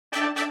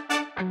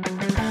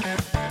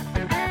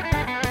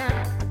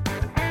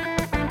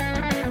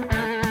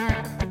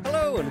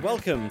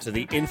Welcome to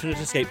the Infinite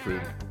Escape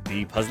Room,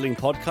 the puzzling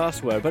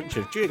podcast where a bunch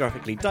of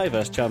geographically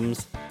diverse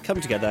chums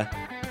come together,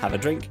 have a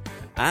drink,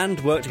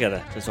 and work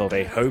together to solve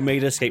a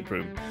homemade escape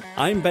room.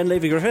 I'm Ben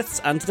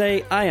Levy-Griffiths, and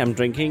today I am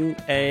drinking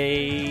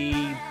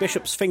a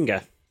Bishop's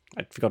Finger.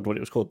 I'd forgotten what it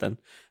was called then.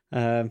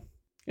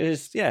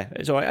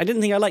 It's all right. I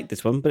didn't think I liked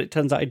this one, but it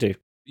turns out I do.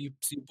 You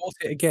bought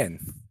it again?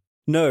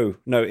 No,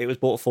 it was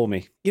bought for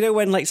me. You know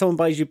when someone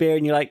buys you beer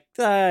and you're like,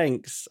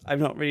 thanks, I'm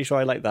not really sure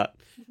I like that.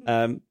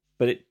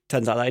 But it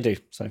turns out that I do.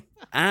 So,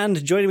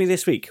 and joining me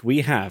this week,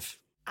 we have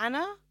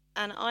Anna,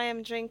 and I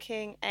am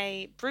drinking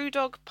a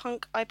Brewdog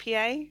Punk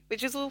IPA,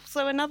 which is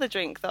also another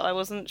drink that I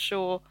wasn't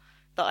sure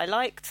that I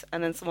liked,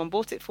 and then someone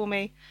bought it for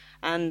me,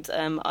 and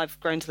I've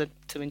grown to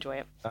enjoy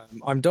it.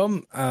 I'm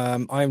Dom.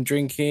 I'm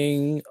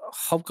drinking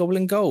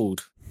Hobgoblin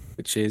Gold,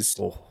 which is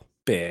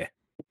beer.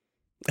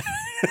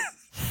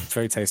 It's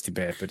very tasty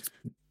beer, but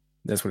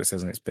that's what it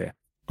says on its beer.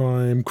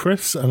 I'm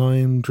Chris, and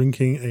I'm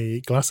drinking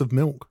a glass of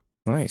milk.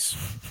 Nice.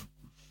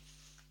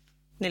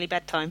 Nearly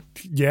bedtime.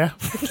 Yeah,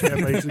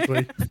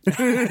 basically.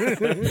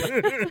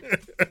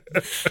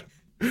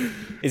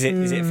 Is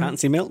it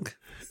fancy milk?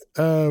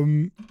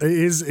 It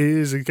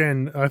is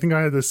again. I think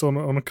I had this on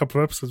a couple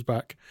of episodes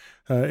back.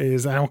 It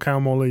is Cow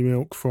Molly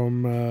milk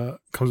from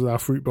comes with our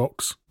fruit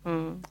box.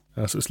 So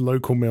it's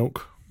local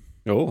milk.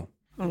 Oh,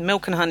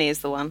 milk and honey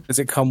is the one. Does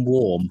it come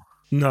warm?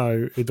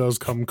 No, it does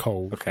come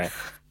cold. Okay,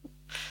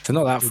 so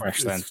not that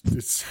fresh then.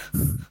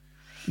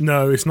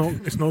 No, it's not.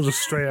 It's not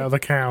just straight out of the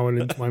cow and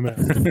into my mouth.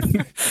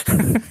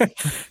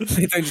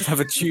 They don't just have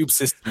a tube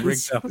system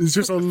rigged up. It's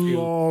just a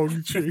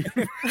long tube.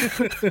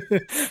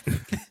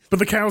 But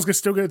the cows can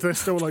still get. They're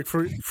still like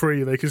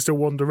free. They can still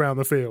wander around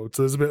the field.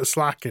 So there's a bit of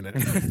slack in it.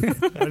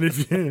 And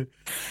if you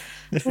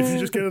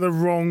just get at the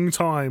wrong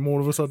time,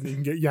 all of a sudden you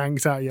can get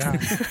yanked out of your hand.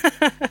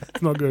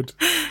 It's not good.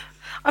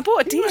 I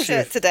bought a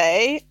T-shirt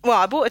today. Well,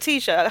 I bought a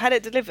T-shirt. I had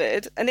it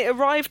delivered, and it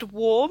arrived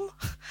warm,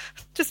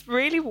 just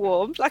really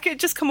warm, like it had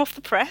just come off the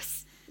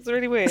press. It's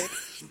really weird.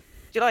 Do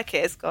you like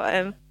it? It's got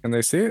Can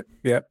they see it?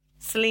 Yep.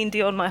 Celine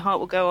Dion, "My Heart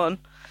Will Go On,"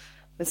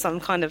 with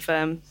some kind of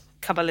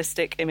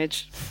Kabbalistic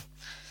image.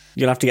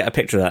 You'll have to get a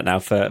picture of that now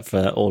for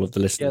all of the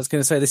listeners. Yeah, I was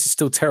going to say, this is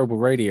still terrible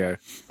radio.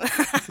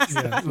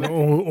 Yeah,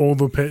 all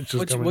the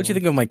pictures. What do you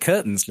think of my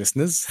curtains,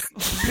 listeners?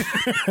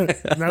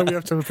 Now we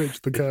have to have a picture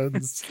of the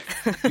curtains.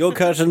 Your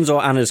curtains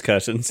or Anna's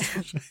curtains?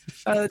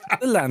 The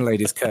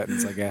landlady's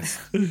curtains, I guess.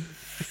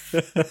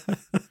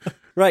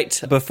 Right,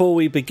 before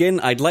we begin,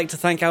 I'd like to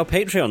thank our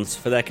Patreons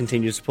for their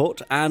continued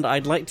support, and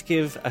I'd like to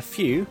give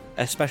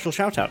a special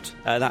shout-out.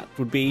 That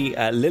would be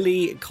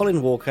Lily,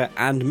 Colin Walker,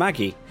 and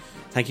Maggie.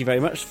 Thank you very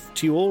much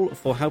to you all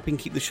for helping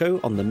keep the show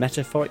on the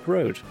metaphoric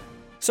road.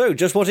 So,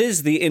 just what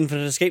is the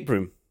Infinite Escape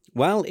Room?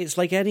 Well, it's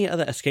like any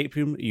other escape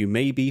room you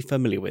may be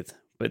familiar with,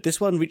 but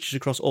this one reaches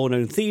across all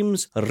known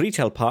themes,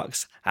 retail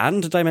parks,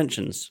 and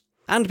dimensions.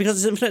 And because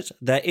it's infinite,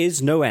 there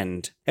is no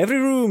end. Every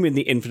room in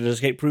the Infinite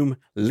Escape Room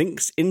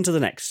links into the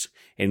next,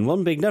 in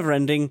one big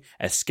never-ending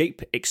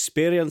escape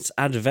experience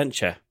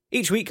adventure.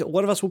 Each week,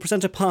 one of us will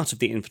present a part of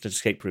the Infinite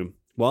Escape Room,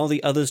 while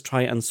the others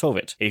try and solve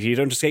it. If you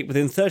don't escape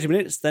within 30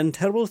 minutes, then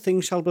terrible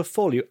things shall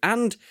befall you,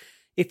 and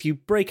if you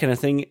break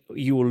anything,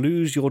 you will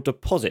lose your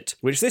deposit,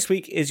 which this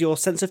week is your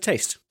sense of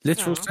taste.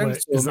 Literal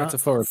sense or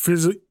metaphorical?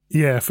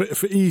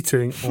 For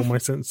eating, or my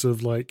sense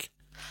of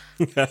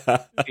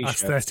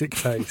aesthetic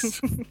taste.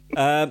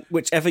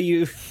 Whichever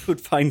you would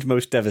find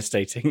most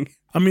devastating.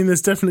 I mean,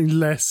 there's definitely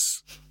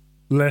less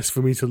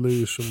for me to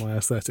lose from my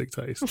aesthetic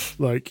taste.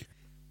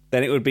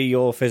 Then it would be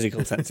your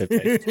physical sense of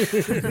taste.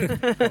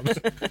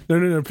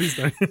 No, please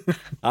don't.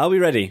 Are we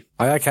ready?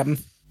 Aye, Captain.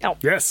 Oh.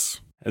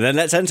 Yes. Then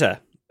let's enter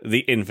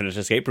the Infinite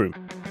Escape Room.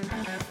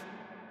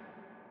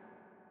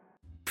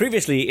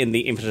 Previously in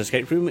the Infinite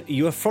Escape Room,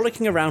 you were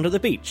frolicking around at the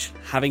beach,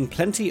 having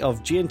plenty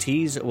of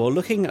G&Ts while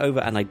looking over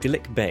an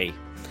idyllic bay,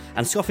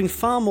 and scoffing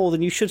far more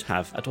than you should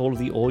have at all of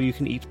the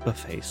all-you-can-eat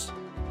buffets.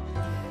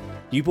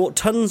 You bought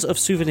tons of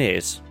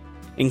souvenirs,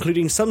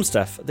 including some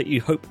stuff that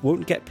you hope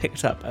won't get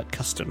picked up at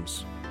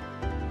customs.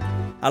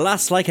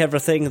 Alas, like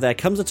everything, there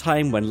comes a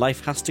time when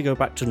life has to go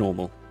back to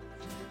normal.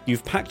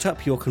 You've packed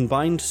up your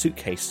combined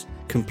suitcase,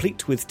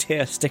 complete with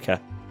tier sticker,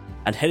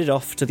 and headed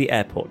off to the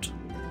airport.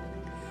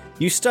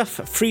 You stuff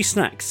free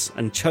snacks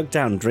and chug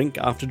down drink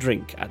after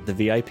drink at the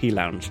VIP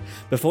lounge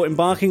before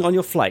embarking on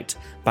your flight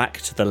back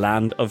to the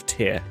land of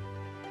Tyr.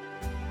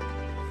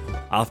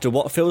 After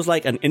what feels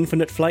like an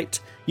infinite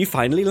flight, you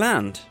finally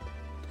land.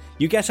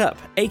 You get up,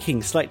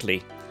 aching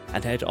slightly,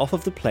 and head off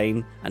of the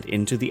plane and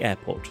into the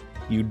airport.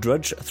 You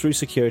drudge through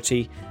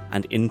security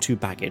and into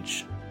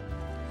baggage.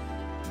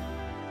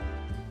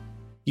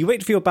 You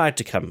wait for your bag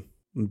to come,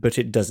 but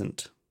it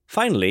doesn't.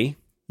 Finally,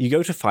 you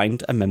go to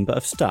find a member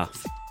of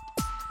staff.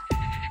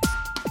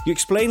 You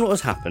explain what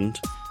has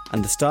happened,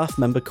 and the staff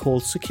member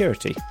calls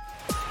security.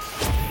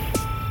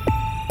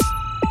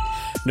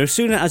 No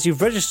sooner as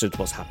you've registered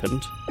what's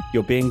happened,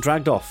 you're being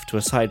dragged off to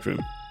a side room.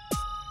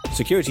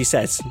 Security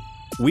says,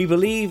 "We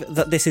believe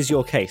that this is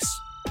your case.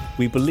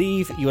 We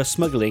believe you are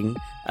smuggling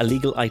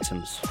illegal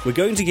items. We're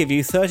going to give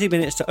you 30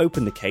 minutes to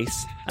open the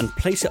case and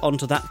place it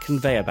onto that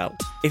conveyor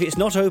belt. If it's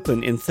not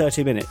open in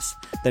 30 minutes,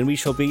 then we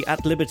shall be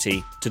at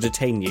liberty to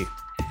detain you.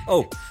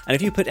 Oh, and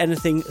if you put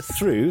anything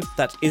through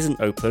that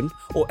isn't open,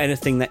 or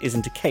anything that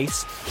isn't a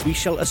case, we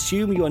shall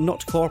assume you are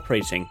not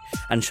cooperating,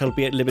 and shall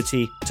be at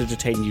liberty to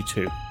detain you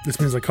too. This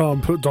means I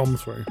can't put Dom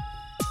through.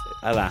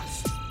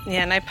 Alas.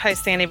 Yeah, no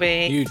posting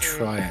anybody. You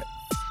try it.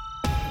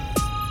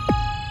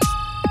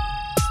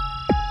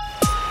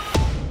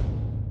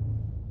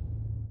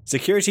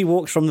 Security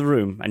walks from the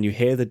room, and you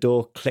hear the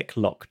door click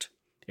locked.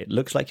 It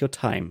looks like your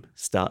time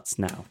starts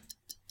now.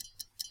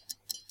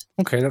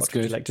 Okay, that's What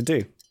would good. you like to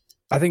do?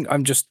 I think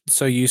I'm just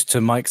so used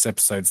to Mike's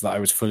episodes that I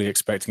was fully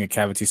expecting a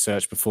cavity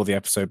search before the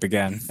episode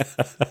began.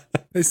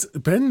 It's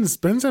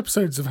Ben's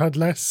episodes have had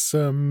less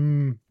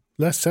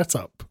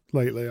setup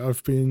lately.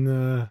 I've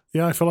been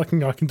I feel like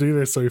I can do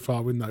this so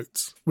far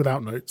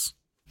without notes.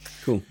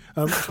 Cool.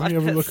 Can you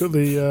have a look at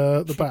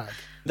the bag?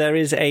 There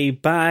is a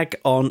bag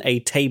on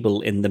a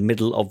table in the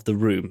middle of the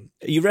room.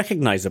 You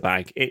recognise the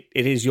bag. It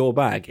is your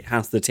bag. It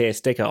has the tier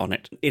sticker on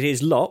it. It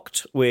is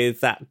locked with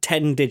that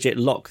 10-digit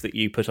lock that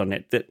you put on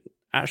it that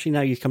actually,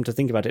 now you come to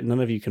think about it, none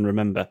of you can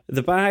remember.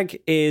 The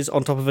bag is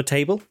on top of a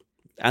table,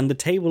 and the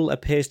table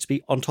appears to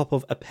be on top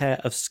of a pair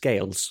of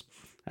scales.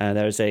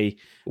 There is a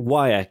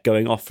wire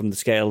going off from the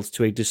scales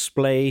to a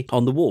display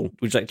on the wall.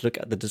 Would you like to look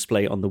at the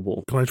display on the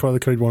wall? Can I try the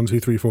code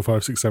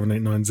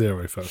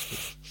 123456789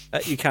 first?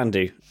 You can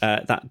do.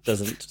 That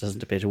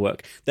doesn't appear to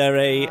work. They're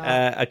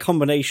a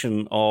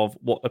combination of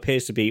what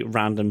appears to be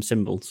random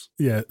symbols.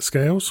 Yeah,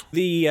 scales.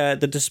 The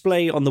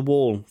display on the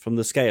wall from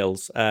the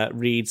scales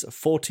reads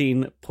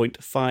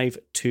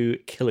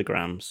 14.52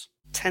 kilograms.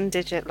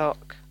 10-digit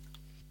lock.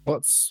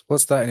 What's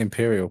that in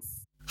Imperial?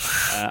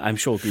 I'm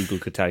sure Google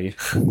could tell you.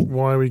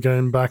 Why are we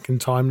going back in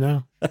time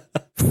now?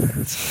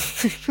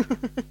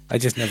 I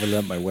just never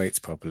learnt my weights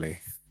properly.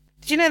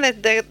 Did you know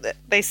that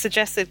they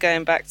suggested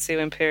going back to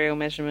imperial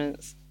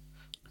measurements?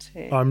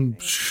 I'm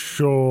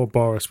sure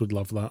Boris would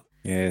love that.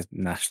 Yeah,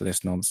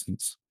 nationalist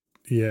nonsense.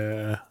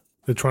 Yeah.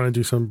 They're trying to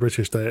do some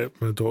British Day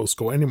at my daughter's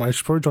school. Anyway, I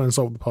should probably try and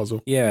solve the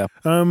puzzle. Yeah.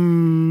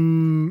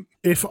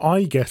 If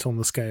I get on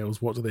the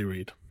scales, what do they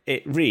read?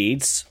 It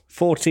reads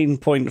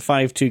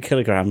 14.52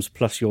 kilograms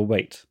plus your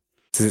weight.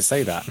 Does it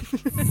say that?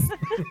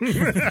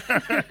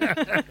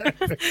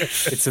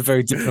 It's a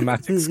very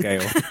diplomatic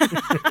scale.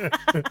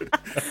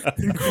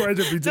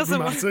 Incredibly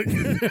diplomatic.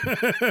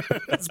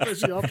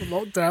 Especially after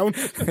lockdown.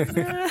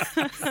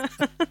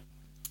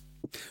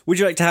 Would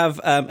you like to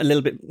have a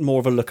little bit more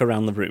of a look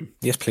around the room?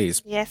 Yes,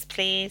 please. Yes,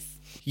 please.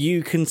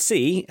 You can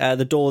see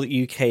the door that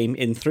you came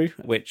in through,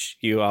 which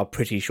you are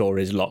pretty sure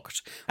is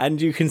locked.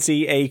 And you can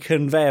see a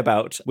conveyor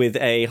belt with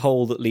a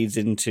hole that leads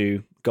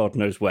into God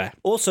knows where.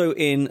 Also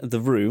in the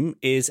room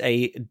is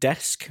a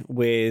desk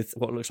with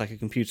what looks like a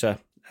computer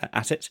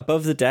at it.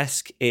 Above the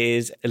desk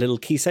is a little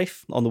key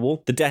safe on the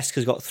wall. The desk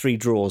has got 3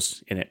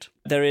 drawers in it.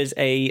 There is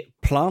a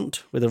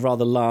plant with a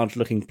rather large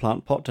looking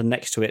plant pot, and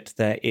next to it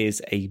there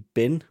is a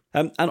bin.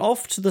 And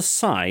off to the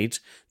side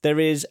there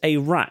is a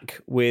rack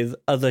with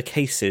other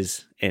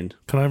cases in.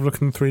 Can I have a look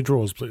in the 3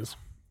 drawers, please?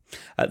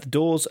 The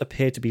doors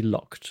appear to be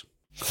locked.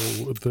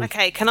 Cool.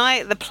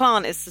 Okay, the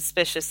plant is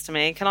suspicious to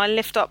me. Can I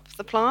lift up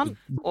the plant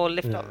or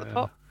lift up the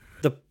pot?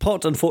 The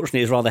pot, unfortunately,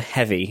 is rather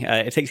heavy.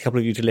 It takes a couple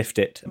of you to lift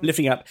it.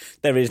 Lifting up,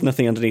 there is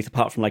nothing underneath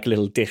apart from like a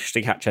little dish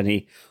to catch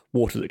any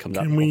water that comes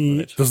out of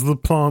it. Does the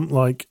plant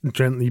like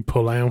gently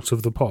pull out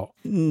of the pot?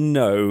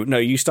 No.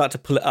 You start to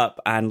pull it up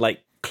and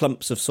like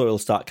clumps of soil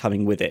start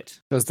coming with it.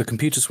 Does the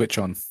computer switch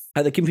on?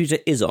 The computer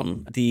is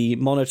on. The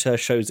monitor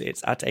shows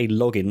it's at a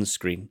login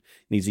screen.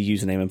 It needs a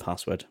username and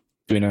password.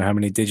 Do we know how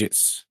many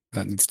digits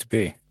that needs to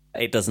be?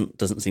 It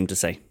doesn't seem to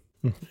say.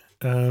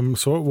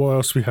 So what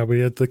else we have?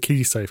 We had the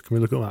key safe. Can we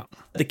look at that?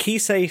 The key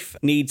safe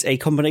needs a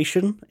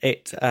combination.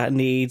 It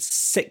needs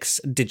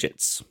 6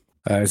 digits.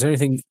 Is there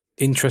anything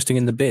interesting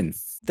in the bin?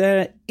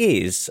 There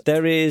is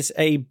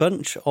a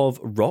bunch of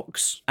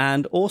rocks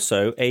and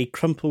also a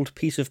crumpled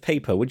piece of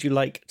paper. Would you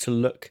like to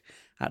look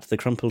at the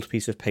crumpled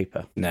piece of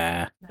paper?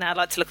 Nah. No, I'd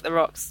like to look at the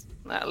rocks.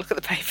 No, look at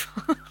the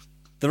paper.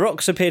 The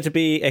rocks appear to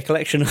be a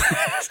collection of...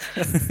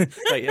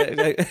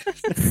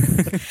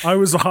 I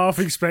was half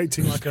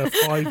expecting like a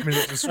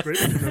 5-minute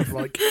description of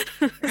like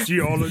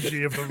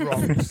geology of the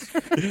rocks.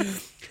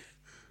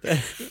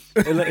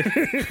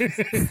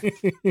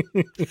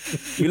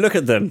 You look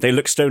at them, they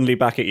look stonily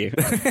back at you.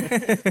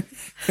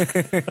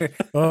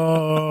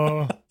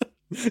 Oh,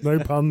 no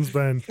puns,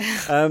 Ben.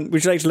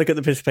 Would you like to look at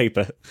the piece of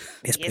paper?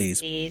 Yes,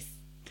 please. Yes,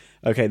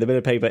 Okay, the bit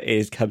of paper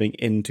is coming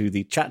into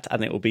the chat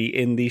and it will be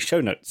in the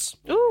show notes.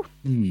 Ooh.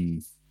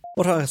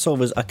 What our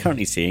solvers are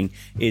currently seeing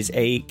is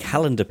a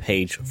calendar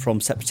page from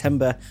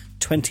September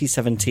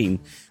 2017. And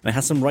it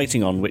has some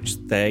writing on which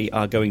they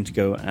are going to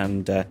go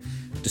and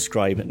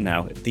describe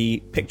now. The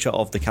picture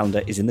of the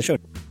calendar is in the show.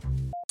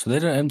 So they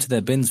don't empty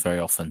their bins very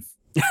often.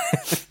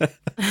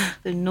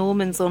 The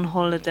Norman's on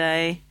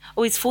holiday.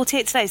 Oh, he's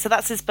 48 today, so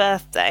that's his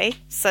birthday.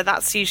 So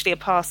that's usually a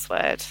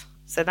password.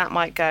 So that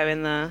might go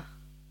in the...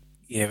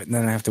 Yeah, but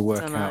then I have to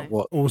work Dunno. out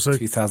what Also, could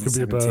be a birth.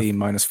 2017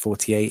 minus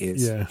 48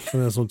 is. Yeah,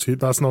 and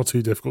that's not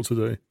too difficult to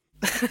do.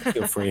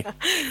 Feel free.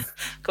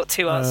 Got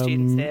 2 art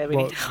students here. We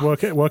need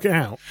Work it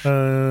out.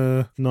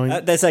 9.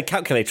 There's a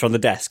calculator on the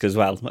desk as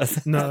well.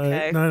 No,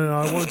 Okay. no.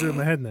 I want to do it in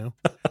my head now.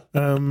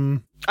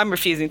 I'm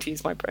refusing to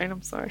use my brain.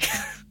 I'm sorry.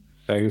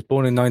 So he was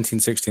born in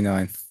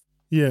 1969.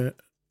 Yeah.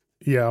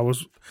 I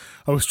was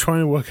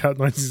trying to work out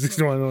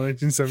 1969 or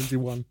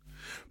 1971,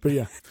 but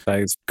yeah,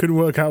 couldn't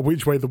work out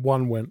which way the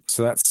one went.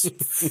 So that's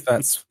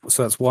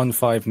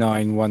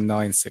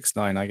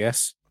 1591969, I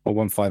guess, or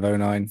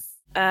 1509.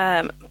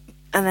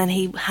 And then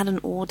he had an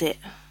audit,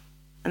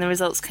 and the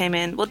results came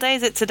in. What day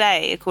is it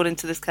today, according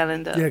to this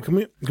calendar? Yeah, can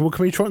we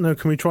try? No,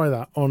 can we try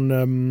that on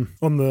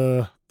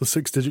the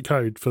 6-digit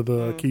code for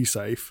the key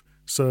safe?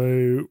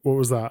 So what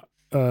was that?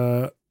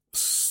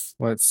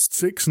 What's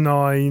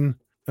 69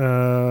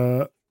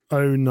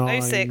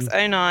 09 06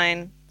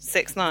 09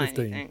 69.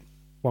 15.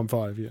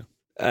 15,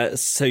 yeah.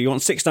 So you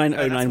want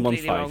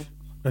 690915. wrong.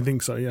 I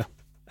think so, yeah.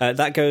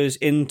 That goes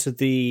into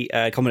the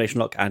combination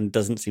lock and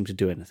doesn't seem to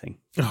do anything.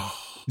 is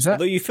that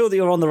Although you feel that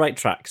you're on the right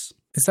tracks.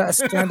 is that a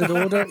standard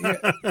order?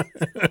 Yeah.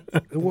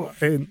 What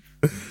do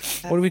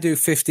we do?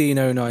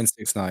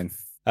 150969.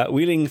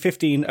 Wheeling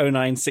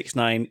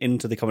 150969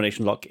 into the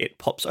combination lock, it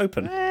pops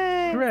open.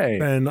 Hooray!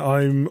 Ben,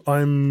 I'm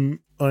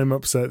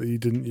upset that you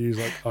didn't use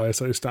like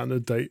ISO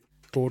standard date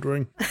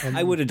ordering.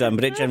 I would have done,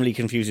 but it generally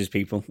confuses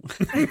people.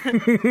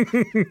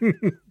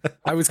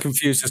 I was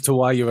confused as to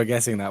why you were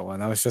guessing that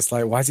one. I was just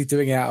like, why is he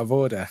doing it out of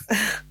order?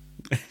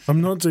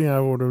 I'm not doing it out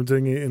of order. I'm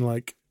doing it in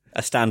like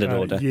A standard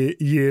order.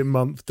 year,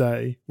 month,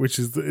 day, which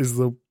is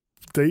the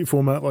date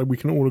format. Like we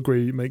can all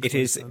agree makes It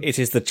is. sense. It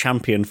is the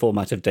champion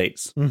format of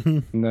dates.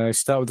 No,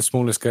 start with the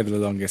smallest, go to the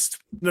longest.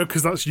 No,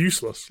 because that's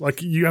useless.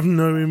 Like you have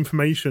no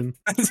information.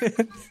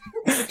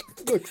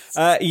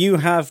 You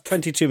have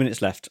 22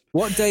 minutes left.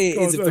 What day it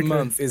is God, of the okay.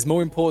 month is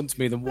more important to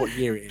me than what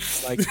year it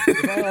is. Like,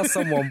 if I ask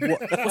someone,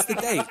 what's the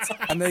date?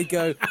 And they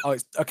go, oh,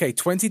 it's, okay,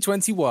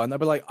 2021. I'd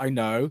be like, I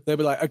know. They'd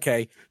be like,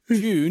 okay,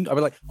 June. I'd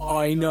be like,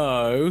 I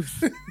know.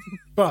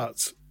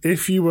 But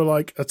if you were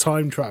like a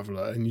time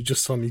traveler and you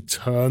just suddenly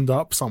turned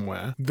up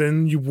somewhere,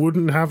 then you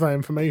wouldn't have that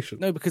information.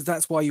 No, because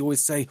that's why you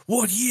always say,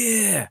 what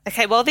year?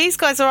 Okay, while these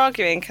guys are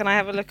arguing, can I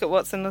have a look at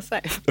what's in the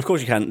safe? Of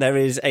course you can. There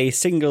is a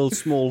single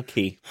small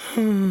key.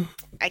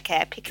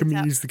 Okay, I pick Can it we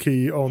up. use the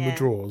key on the Yeah.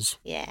 drawers?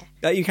 Yeah.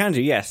 You can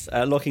do, yes.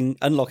 Unlocking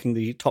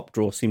the top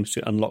drawer seems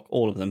to unlock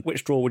all of them.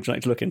 Which drawer would you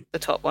like to look in? The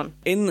top one.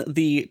 In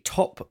the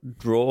top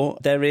drawer,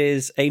 there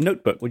is a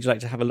notebook. Would you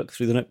like to have a look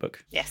through the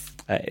notebook? Yes.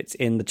 It's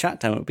in the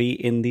chat down. It will be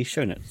in the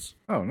show notes.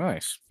 Oh,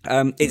 nice.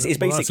 It's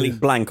basically easy.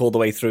 blank all the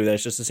way through.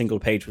 There's just a single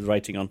page with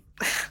writing on.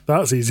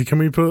 That's easy. Can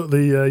we put the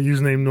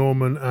username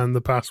Norman and the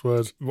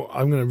password? Well,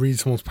 I'm going to read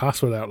someone's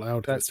password out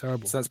loud. That's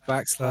terrible. So that's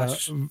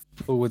backslash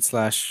forward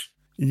slash.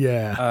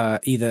 Yeah.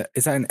 Either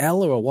is that an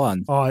L or a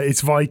 1?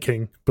 It's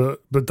Viking,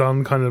 but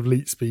done kind of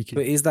leet speaking.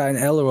 But is that an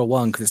L or a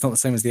 1? Because it's not the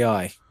same as the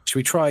I. Should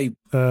we try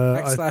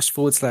backslash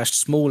forward slash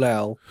small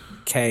L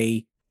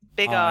K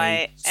Big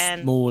I,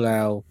 N. small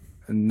L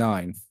and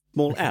 9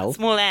 Small L?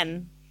 Small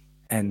N.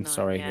 N? No,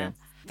 Sorry, yeah. yeah.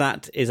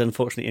 That is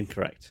unfortunately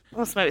incorrect.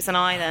 Well, maybe it's an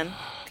I then.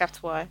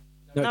 Capital Y.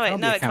 No, it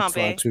can't capital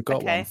be. I, 'cause we've got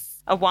okay.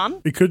 one. A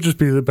 1? It could just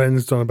be that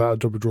Ben's done a bad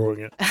job of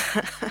drawing it.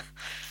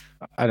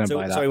 I don't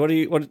buy that. Sorry, what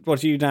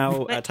are you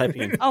now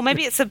typing in? Oh,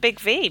 maybe it's a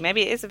big V.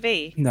 Maybe it is a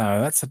V. No,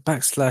 that's a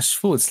backslash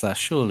forward slash,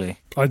 surely.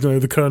 I don't know.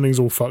 The kerning's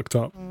all fucked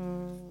up.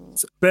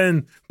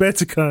 Ben,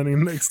 better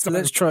kerning next So time.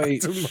 let's try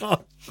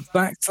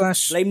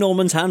backslash Blame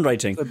Norman's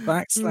handwriting. the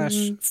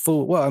backslash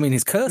forward. Well, I mean,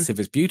 his cursive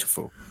is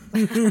beautiful.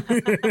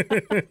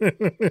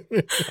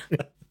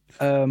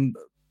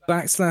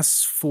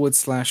 Backslash forward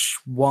slash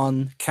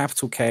 1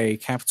 capital K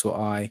capital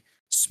I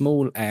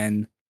small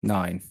N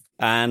 9.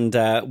 And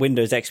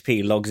Windows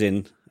XP logs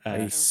in.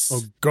 Oh,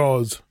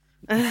 God.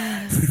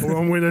 We're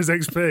on Windows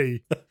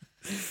XP.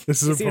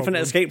 This is a It's the problem.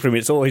 Infinite Escape Room.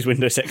 It's always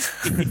Windows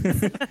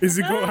XP. Is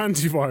it got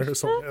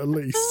antivirus on it, at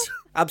least?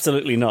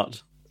 Absolutely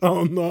not.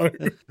 Oh, no.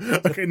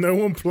 Okay, no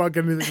one plug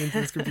anything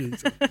into this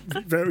computer.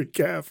 Be very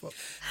careful.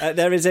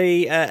 There is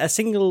a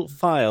single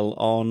file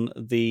on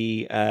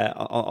the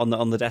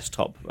on the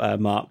desktop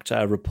marked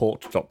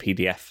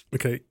report.pdf.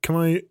 Okay, can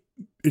I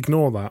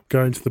ignore that,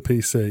 go into the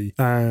PC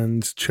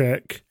and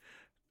check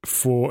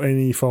for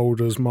any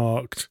folders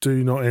marked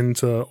do not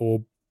enter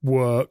or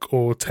work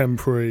or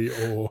temporary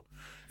or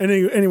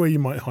anywhere you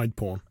might hide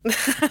porn?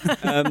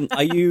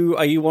 Are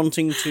you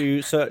wanting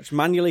to search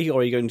manually,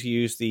 or are you going to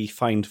use the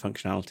find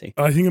functionality?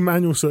 I think a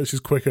manual search is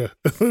quicker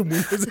than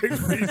Windows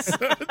XP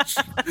search.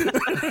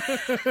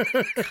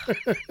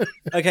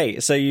 Okay,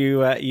 so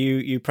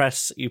you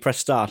press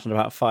start, and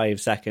about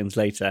 5 seconds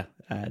later,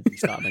 the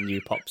start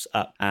menu pops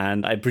up,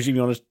 and I presume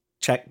you want to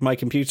check my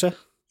computer.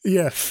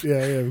 Yes, yeah,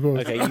 of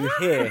course. Okay, you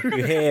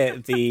hear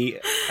the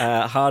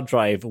hard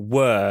drive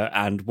whir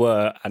and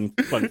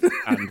clunk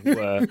and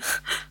whir,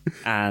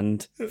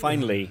 and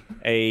finally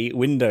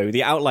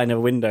the outline of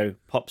a window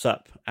pops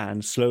up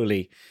and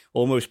slowly,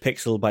 almost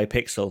pixel by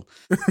pixel,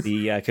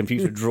 the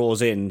computer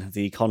draws in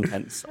the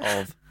contents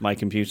of my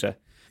computer.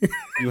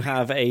 You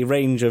have a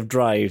range of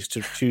drives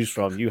to choose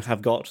from. You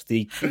have got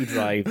the Q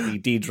drive, the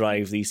D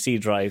drive, the C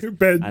drive.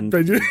 Ben,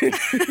 you're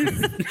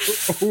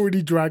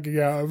already dragging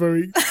out a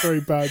very, very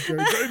bad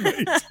joke,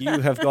 mate. You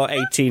have got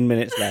 18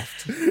 minutes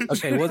left.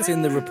 Okay, what's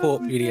in the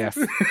report PDF?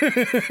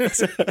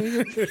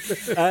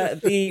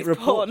 The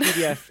report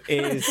PDF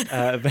is...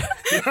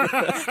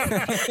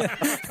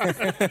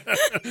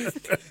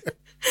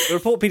 The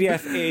report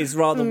PDF is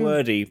rather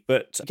wordy,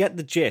 but get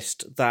the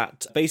gist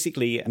that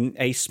basically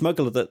a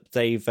smuggler that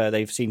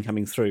they've seen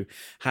coming through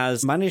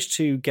has managed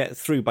to get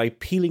through by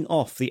peeling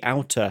off the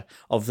outer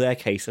of their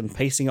case and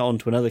pasting it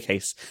onto another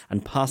case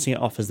and passing it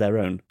off as their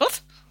own.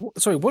 What?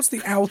 Sorry, what's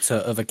the outer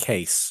of a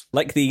case?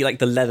 Like the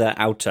leather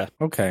outer.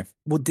 Okay.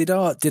 Well, did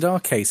our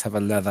case have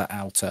a leather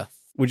outer?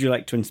 Would you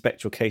like to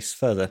inspect your case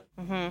further?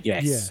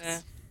 Yes. Yeah.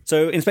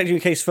 So, inspecting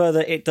your case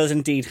further, it does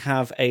indeed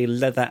have a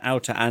leather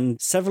outer,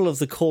 and several of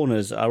the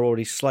corners are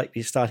already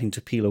slightly starting to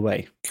peel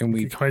away. Can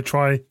I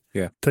try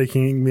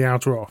taking the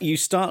outer off? You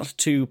start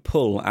to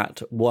pull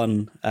at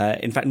one,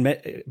 in fact,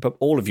 but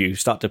all of you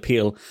start to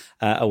peel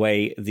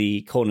away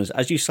the corners.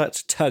 As you start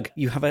to tug,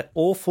 you have an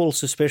awful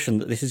suspicion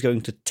that this is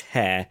going to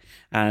tear,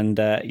 and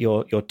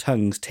your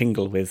tongues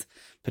tingle with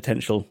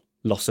potential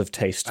loss of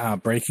taste.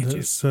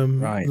 Breakages.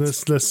 Right.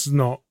 Let's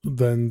not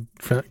then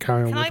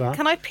carry on with that.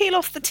 Can I peel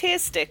off the tear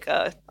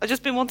sticker? I've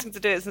just been wanting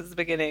to do it since the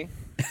beginning.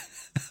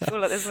 I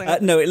feel like there's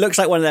something... No, it looks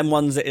like one of them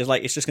ones that is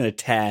like it's just going to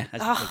tear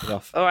as you take it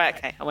off. All right,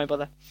 okay, I won't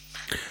bother.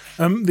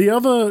 The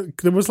other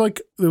there was like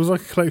a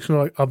collection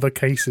of like other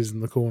cases in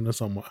the corner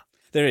somewhere.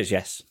 There is,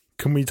 yes.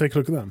 Can we take a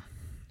look at them?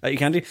 You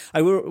can do.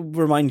 I will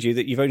remind you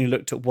that you've only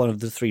looked at one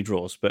of the 3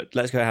 drawers, but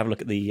let's go have a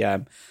look at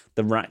the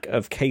rack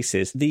of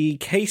cases. The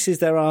cases,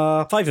 there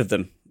are 5 of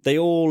them. They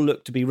all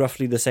look to be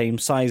roughly the same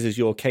size as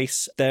your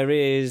case. There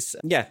is,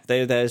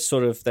 there's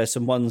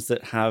some ones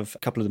that have, a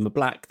couple of them are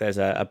black. There's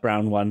a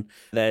brown one.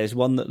 There's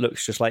one that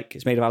looks just like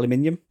it's made of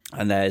aluminium,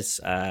 and there's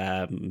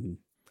a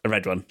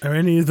red one. Are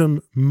any of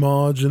them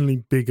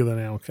marginally bigger than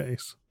our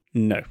case?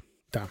 No.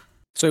 Damn.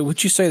 So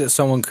would you say that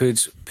someone could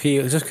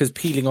peel, just because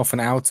peeling off an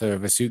outer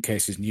of a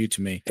suitcase is new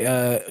to me,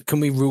 can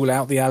we rule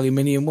out the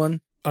aluminium one?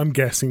 I'm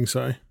guessing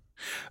so.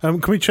 Can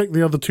we check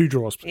the other 2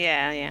 drawers, please?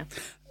 Yeah.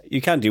 You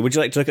can do. Would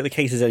you like to look at the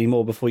cases any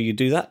more before you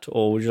do that?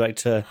 Or would you like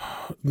to...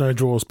 No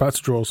drawers. Back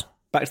to drawers.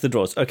 Back to the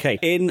drawers. Okay.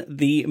 In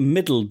the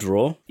middle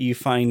drawer, you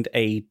find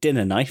a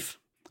dinner knife,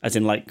 as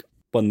in like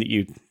one that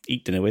you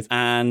eat dinner with,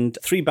 and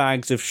 3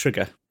 bags of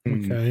sugar.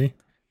 Okay.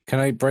 Can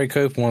I break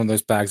open one of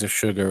those bags of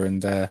sugar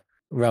and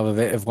rub a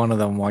bit of one of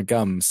them on my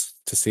gums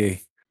to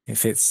see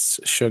if it's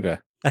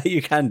sugar?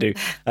 You can do.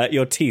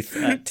 Your teeth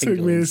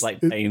tingle in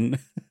slight pain.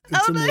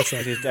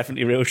 It is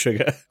definitely real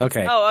sugar.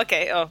 Okay. Oh,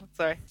 okay. Oh,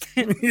 sorry.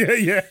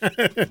 yeah.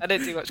 I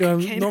don't do much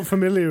cocaine. I'm not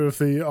familiar with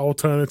the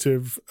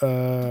alternative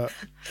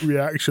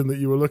reaction that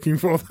you were looking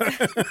for there.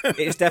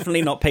 It's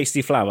definitely not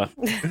pasty flour.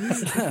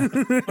 Well,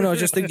 no, I was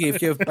just thinking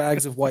if you have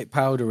bags of white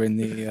powder in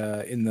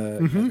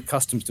the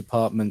customs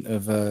department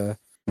of an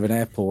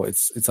airport,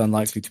 it's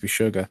unlikely to be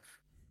sugar.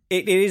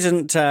 It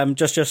isn't,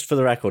 just for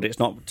the record, it's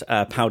not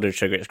powdered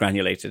sugar, it's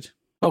granulated.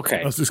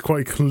 Okay. That's just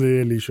quite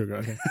clearly sugar.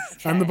 Okay.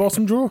 And the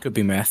bottom drawer? Could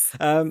be meth.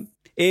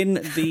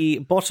 In the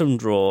bottom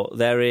drawer,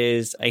 there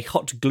is a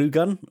hot glue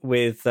gun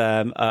with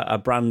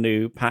a brand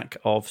new pack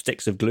of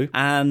sticks of glue.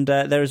 And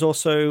there is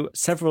also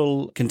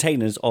several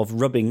containers of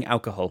rubbing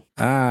alcohol.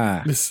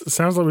 This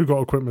sounds like we've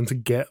got equipment to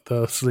get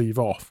the sleeve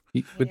off.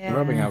 With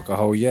rubbing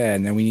alcohol,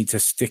 and then we need to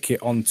stick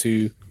it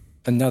onto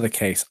another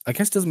case. I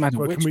guess it doesn't matter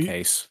which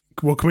case.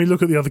 Well, can we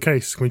look at the other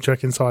case? Can we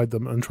check inside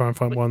them and try and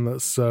find one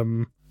that's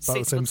about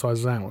the same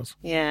size as ours?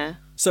 Yeah.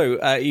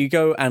 So you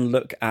go and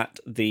look at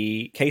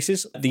the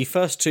cases. The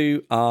first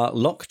 2 are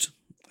locked.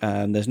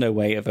 There's no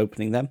way of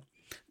opening them.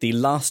 The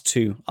last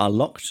 2 are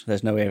locked.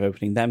 There's no way of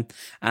opening them.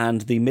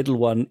 And the middle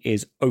one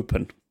is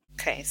open.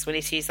 Okay, so we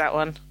need to use that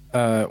one.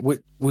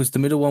 Was the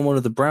middle one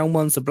of the brown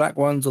ones, the black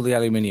ones, or the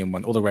aluminium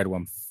one, or the red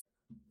one?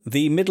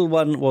 The middle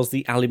one was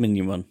the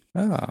aluminium one.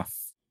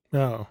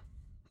 Oh.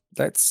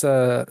 Let's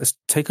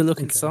take a look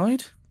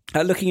inside.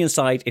 Looking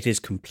inside, it is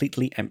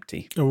completely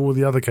empty. Oh, well,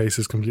 the other case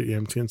is completely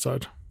empty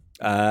inside.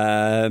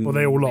 Well,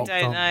 they all locked.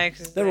 I don't know.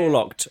 They're all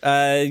locked.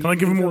 Can I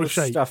give them all a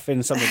shake? Stuff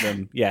in some of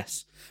them,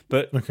 yes.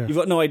 But Okay. you've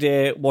got no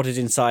idea what is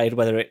inside,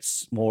 whether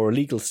it's more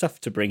illegal stuff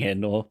to bring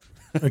in or...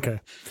 Okay.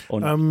 or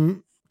not.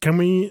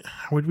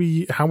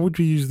 How would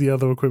we use the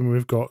other equipment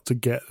we've got to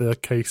get the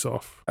case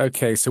off?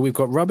 Okay, so we've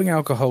got rubbing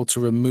alcohol to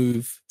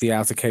remove the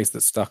outer case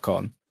that's stuck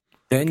on.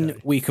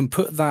 Then we can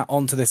put that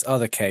onto this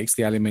other case,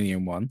 the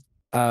aluminium one,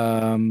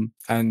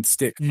 and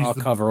stick our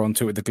cover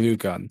onto it with the glue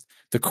gun.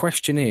 The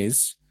question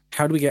is,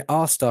 how do we get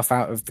our stuff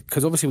out of...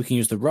 Because obviously we can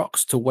use the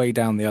rocks to weigh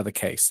down the other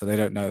case so they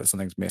don't know that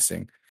something's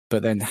missing.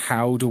 But then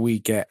how do we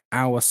get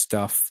our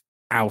stuff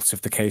out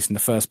of the case in the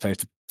first place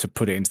to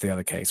put it into the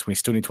other case? We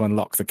still need to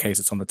unlock the case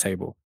that's on the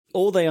table.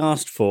 All they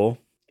asked for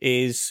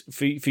is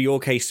for your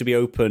case to be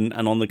open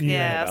and on the conveyor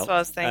belt. That's what I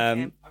was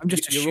thinking. I'm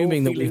just You're all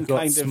assuming that feeling we've got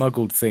kind of-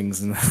 smuggled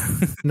things. And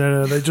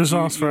No, they just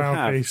asked for you our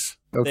have. case.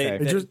 okay.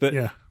 They just, but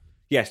yeah.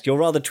 yes, you're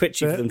rather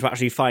twitchy for them to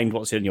actually find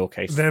what's in your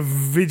case. They're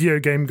video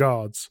game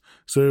guards.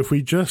 So if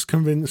we just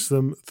convince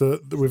them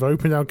that we've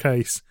opened our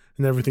case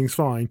and everything's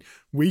fine,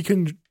 we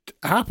can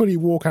happily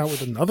walk out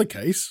with another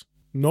case.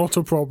 Not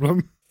a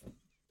problem.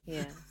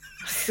 Yeah.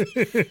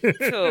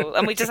 Cool.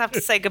 And we just have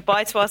to say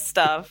goodbye to our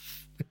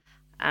stuff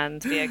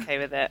and be okay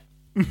with it.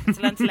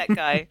 To learn to let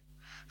go.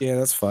 Yeah,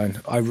 that's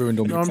fine. I ruined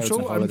all my I'm clothes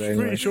on I'm holiday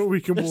pretty anyway. sure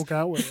we can walk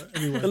out with it The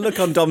anyway. look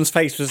on Dom's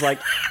face was like,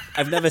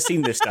 I've never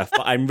seen this stuff,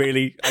 but I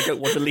don't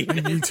want to leave We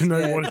it. need to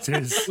know what it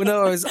is. Well,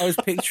 no, I was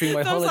picturing my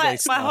I was holiday like,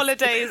 stuff. my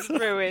holiday is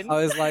ruined.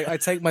 I was like, I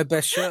take my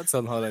best shirts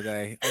on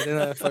holiday. I don't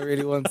know if I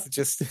really want to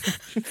just.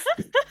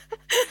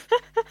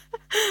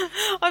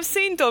 I've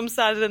seen Dom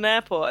sad at an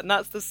airport, and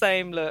that's the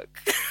same look.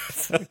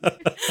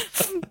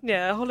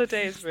 Yeah,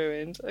 holiday is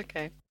ruined.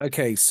 Okay.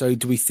 Okay, so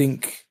do we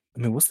think? I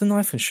mean, what's the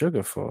knife and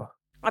sugar for?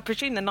 I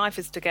presume the knife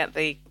is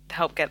to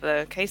help get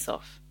the case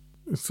off.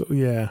 So,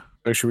 yeah.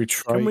 Or should we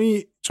try? Can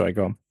we? Sorry,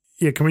 go on.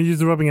 Yeah, can we use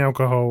the rubbing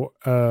alcohol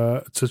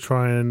to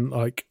try and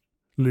like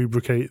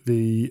lubricate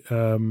the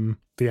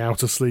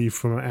outer sleeve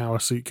from our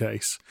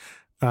suitcase,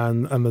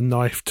 and the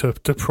knife to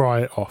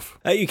pry it off?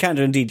 You can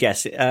do indeed,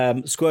 yes.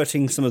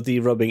 Squirting some of the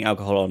rubbing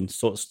alcohol on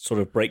sort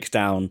of breaks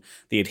down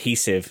the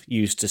adhesive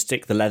used to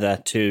stick the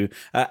leather to,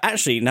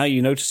 actually, now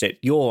you notice it,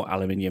 your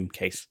aluminium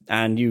case.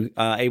 And you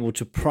are able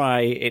to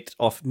pry it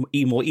off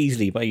more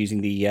easily by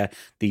using the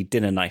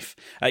dinner knife.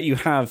 You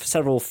have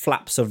several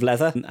flaps of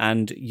leather,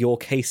 and your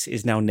case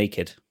is now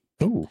naked.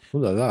 Ooh,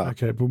 look at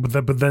that. Okay,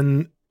 but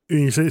then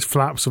you say it's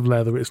flaps of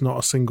leather. It's not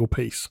a single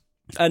piece.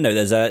 No,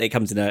 it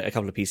comes in a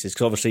couple of pieces,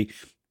 because obviously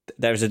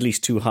there's at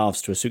least two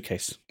halves to a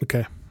suitcase.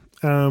 Okay.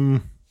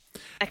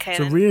 Okay.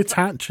 So then-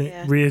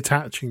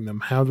 reattaching them.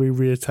 How do we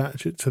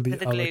reattach it to the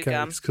With a other glue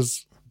gun. case?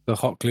 Because The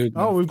hot glue.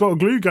 gun. we've got a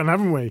glue gun,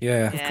 haven't we?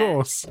 Yeah. Yeah. Of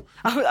course.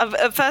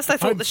 At first, I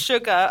thought the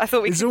sugar. I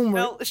thought we It's could almost-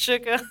 melt the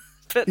sugar.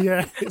 But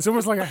Yeah, it's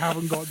almost like I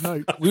haven't got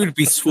note. We would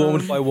be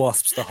swarmed by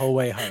wasps the whole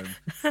way home.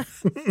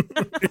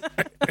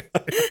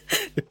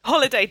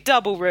 holiday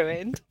double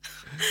ruined.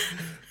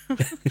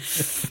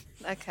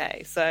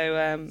 Okay,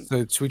 so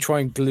So should we try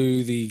and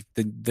glue the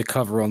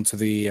cover onto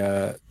the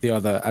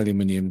other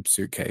aluminium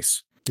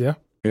suitcase? Yeah.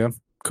 Yeah.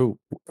 Cool.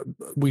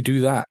 We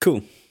do that.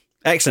 Cool.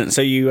 Excellent.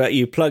 So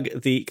you plug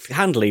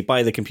handily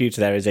by the computer.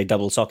 There is a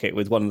double socket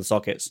with one of the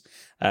sockets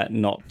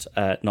not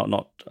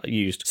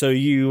used. So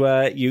you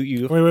Wait.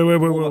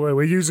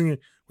 We're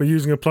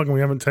using a plug and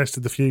we haven't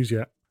tested the fuse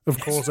yet. Of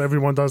course,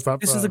 everyone does that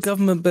This first. is a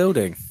government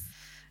building.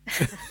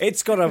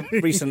 It's got a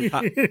recent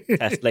pat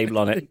test label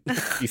on it.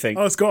 You think?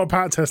 Oh, it's got a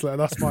pat test letter.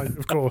 That's fine,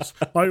 of course.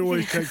 I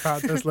always check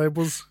pat test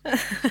labels.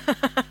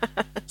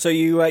 So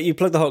you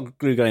plug the hot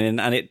glue gun in,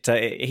 and it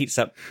heats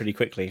up pretty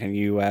quickly, and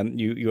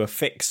you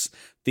affix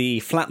the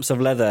flaps of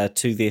leather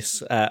to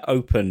this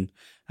open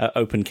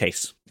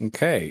case.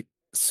 Okay.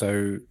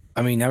 So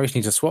I mean, now we just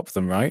need to swap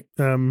them, right?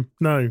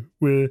 No,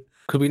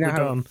 Could we now we're have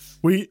done.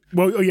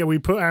 We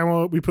put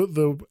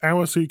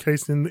our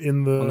suitcase in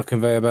on the the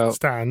conveyor belt?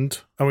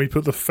 stand, and we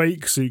put the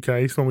fake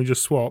suitcase one we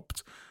just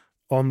swapped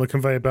on the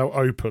conveyor belt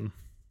open.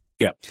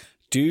 Yeah.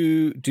 Do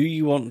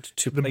you want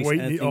to The place weight.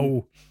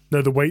 anything?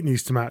 No, the weight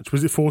needs to match.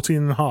 Was it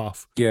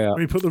 14.5? Yeah.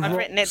 We put the I've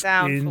written it rocks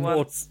down in. for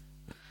once.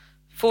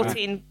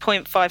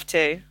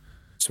 14.52.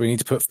 So we need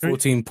to put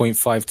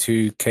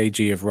 14.52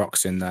 kg of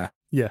rocks in there.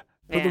 Yeah.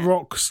 Put the Yeah.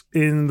 rocks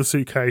in the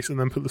suitcase and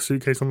then put the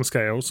suitcase on the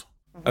scales.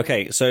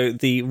 Okay, so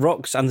the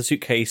rocks and the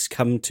suitcase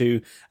come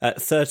to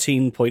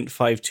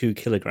 13.52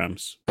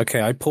 kilograms.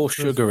 Okay, I pour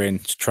sugar in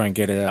to try and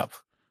get it up.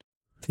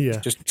 Yeah.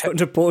 Just Put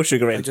to pour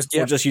sugar in,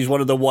 or just use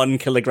one of the 1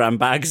 kilogram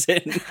bags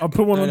in. I'll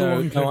put one on the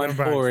one. no, I'm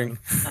bag. pouring.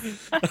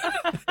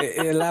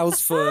 it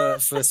allows for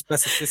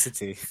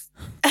specificity.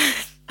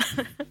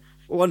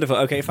 Wonderful.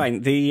 Okay,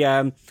 fine.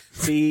 The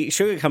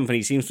sugar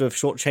company seems to have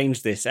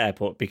shortchanged this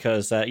airport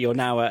because you're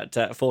now at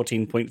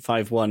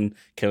 14.51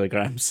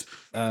 kilograms.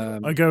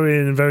 I go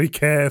in and very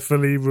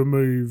carefully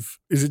remove.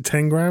 Is it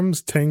 10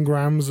 grams? 10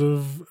 grams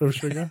of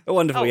sugar?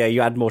 Wonderful. Yeah, you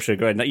add more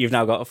sugar in. You've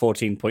now got a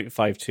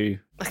 14.52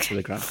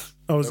 kilograms.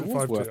 Oh, is It it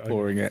was 5 worth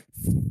pouring it.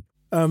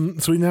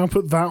 So we now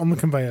put that on the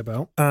conveyor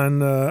belt,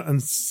 and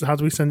how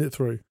do we send it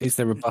through? Is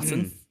there a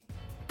button?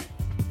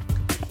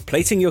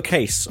 Placing your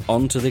case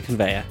onto the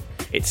conveyor,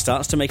 it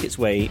starts to make its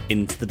way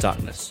into the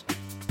darkness,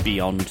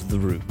 beyond the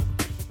room.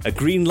 A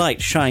green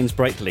light shines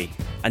brightly,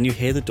 and you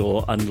hear the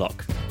door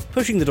unlock.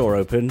 Pushing the door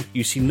open,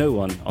 you see no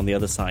one on the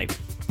other side.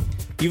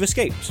 You've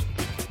escaped.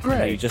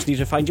 Now you just need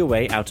to find your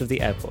way out of the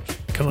airport.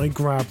 Can I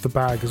grab the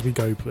bag as we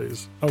go,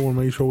 please? I want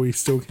to make sure we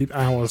still keep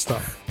our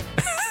stuff.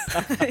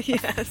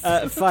 Yes.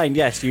 Fine,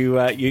 yes,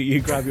 you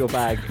grab your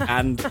bag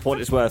and, for what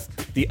it's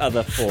worth, the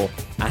other 4.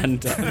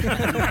 And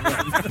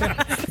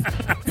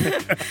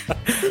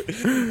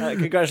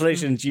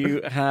congratulations,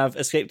 you have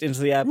escaped into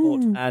the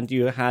airport and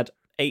you had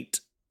 8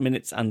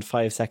 minutes and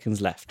 5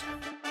 seconds left.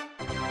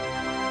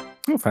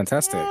 Oh,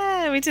 fantastic.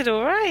 Yeah, we did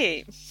all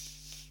right.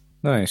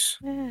 Nice.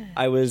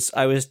 I was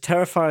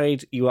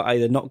terrified you were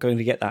either not going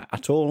to get that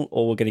at all,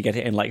 or were going to get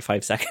it in like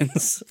 5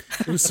 seconds.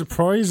 It was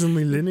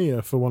surprisingly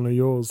linear for one of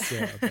yours,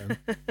 Ben.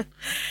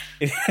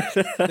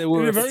 There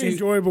were In a very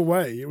enjoyable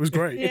way. It was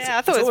great. Yeah,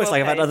 I thought It's it was almost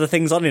like I've had other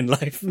things on in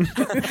life.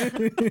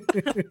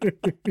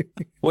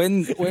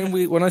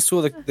 When I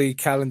saw the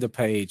calendar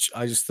page,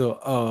 I just thought,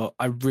 oh,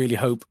 I really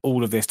hope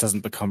all of this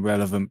doesn't become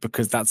relevant,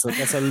 because that's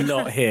a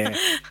lot here.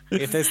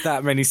 If there's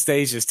that many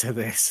stages to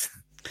this.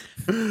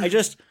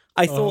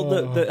 I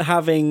thought that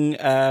having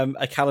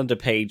a calendar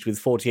page with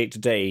 48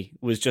 today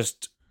was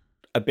just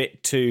a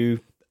bit too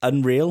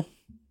unreal.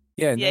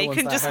 Yeah, Yeah, you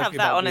can just have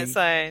that on its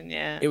own.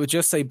 Yeah, it would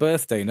just say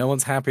birthday. No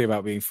one's happy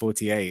about being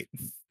 48.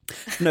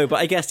 No, but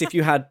I guess if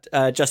you had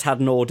just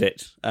had an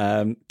audit,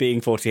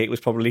 being 48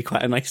 was probably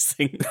quite a nice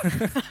thing.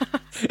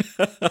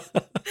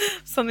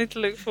 something to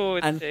look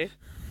forward to.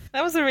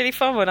 That was a really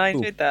fun one. I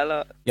enjoyed that a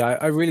lot. Yeah,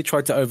 I really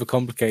tried to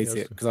overcomplicate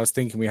it, because I was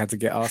thinking we had to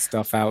get our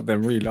stuff out,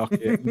 then relock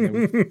it. And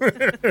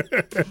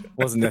then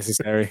wasn't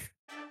necessary.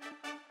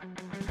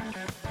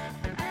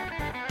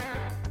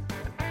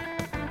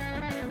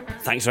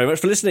 Thanks very much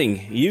for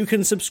listening. You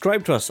can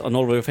subscribe to us on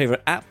all of your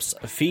favourite apps,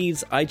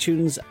 feeds,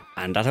 iTunes,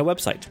 and at our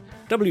website,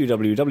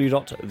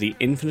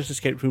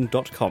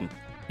 www.theinfiniteescaperoom.com.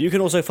 You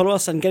can also follow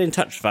us and get in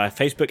touch via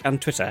Facebook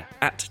and Twitter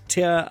at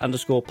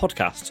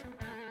tier_podcast.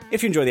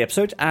 If you enjoyed the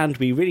episode, and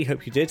we really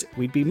hope you did,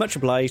 we'd be much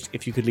obliged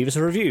if you could leave us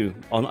a review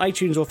on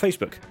iTunes or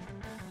Facebook,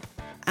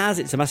 as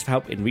it's a massive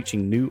help in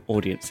reaching new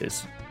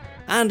audiences.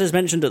 And as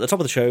mentioned at the top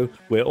of the show,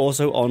 we're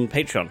also on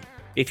Patreon.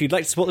 If you'd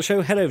like to support the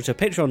show, head over to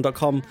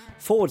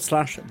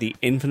patreon.com/The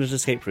Infinite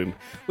Escape Room,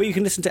 where you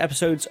can listen to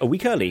episodes a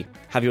week early,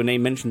 have your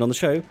name mentioned on the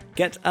show,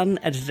 get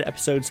unedited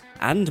episodes,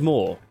 and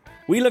more.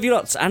 We love you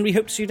lots, and we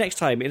hope to see you next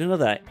time in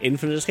another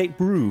Infinite Escape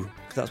Brew,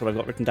 because that's what I've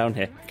got written down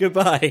here.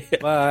 Goodbye.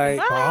 Bye.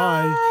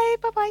 Bye.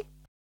 Bye. Bye.